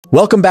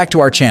Welcome back to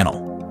our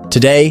channel.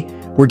 Today,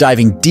 we're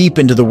diving deep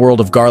into the world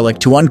of garlic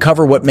to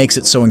uncover what makes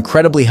it so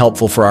incredibly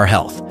helpful for our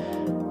health.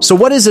 So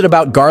what is it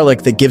about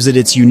garlic that gives it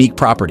its unique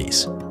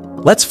properties?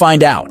 Let's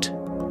find out.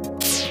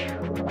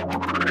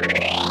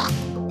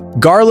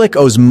 Garlic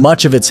owes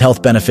much of its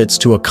health benefits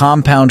to a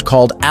compound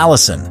called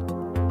allicin.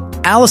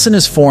 Allicin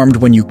is formed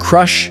when you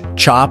crush,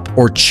 chop,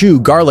 or chew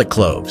garlic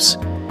cloves.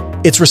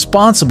 It's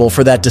responsible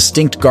for that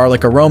distinct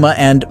garlic aroma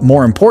and,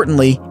 more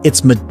importantly,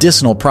 its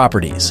medicinal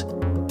properties.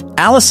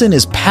 Allicin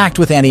is packed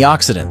with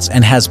antioxidants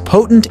and has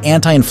potent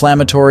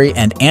anti-inflammatory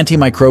and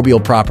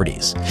antimicrobial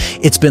properties.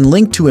 It's been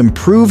linked to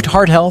improved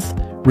heart health,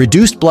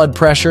 reduced blood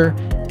pressure,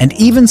 and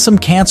even some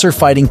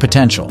cancer-fighting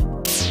potential.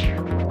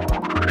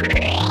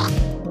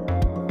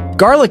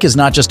 Garlic is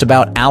not just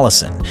about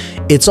allicin.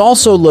 It's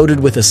also loaded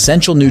with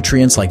essential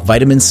nutrients like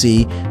vitamin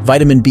C,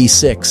 vitamin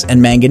B6,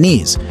 and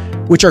manganese,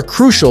 which are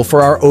crucial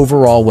for our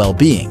overall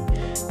well-being.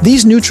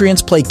 These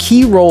nutrients play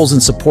key roles in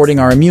supporting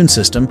our immune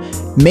system,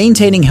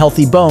 maintaining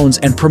healthy bones,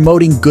 and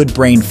promoting good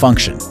brain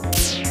function.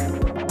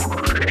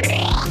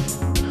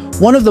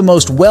 One of the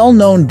most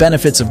well-known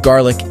benefits of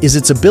garlic is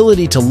its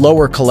ability to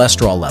lower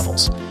cholesterol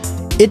levels.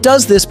 It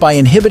does this by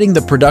inhibiting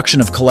the production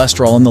of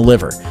cholesterol in the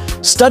liver.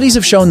 Studies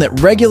have shown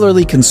that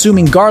regularly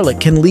consuming garlic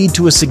can lead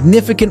to a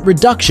significant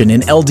reduction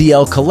in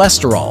LDL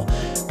cholesterol,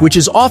 which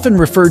is often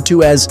referred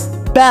to as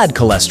bad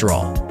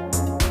cholesterol.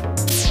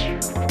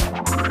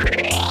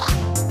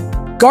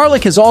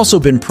 Garlic has also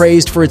been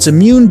praised for its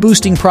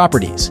immune-boosting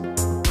properties.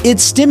 It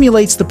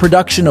stimulates the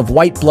production of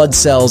white blood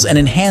cells and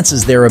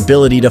enhances their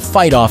ability to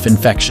fight off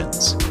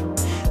infections.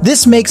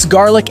 This makes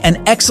garlic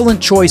an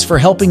excellent choice for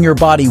helping your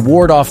body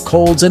ward off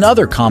colds and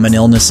other common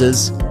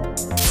illnesses.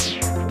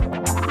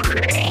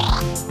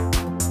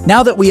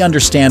 Now that we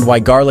understand why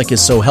garlic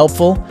is so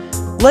helpful,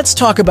 let's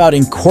talk about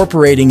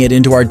incorporating it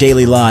into our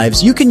daily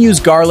lives. You can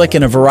use garlic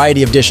in a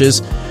variety of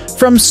dishes,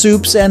 from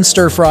soups and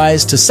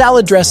stir-fries to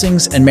salad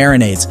dressings and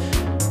marinades.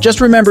 Just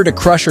remember to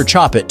crush or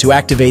chop it to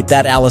activate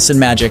that allicin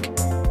magic.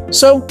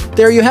 So,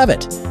 there you have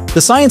it,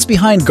 the science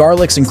behind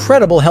garlic's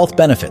incredible health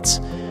benefits.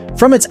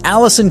 From its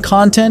allicin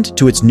content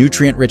to its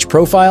nutrient-rich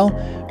profile,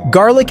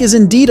 garlic is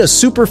indeed a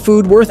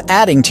superfood worth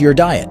adding to your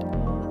diet.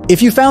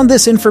 If you found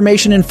this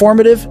information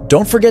informative,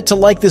 don't forget to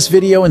like this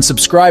video and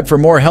subscribe for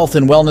more health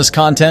and wellness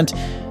content.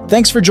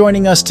 Thanks for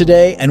joining us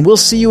today, and we'll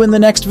see you in the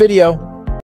next video.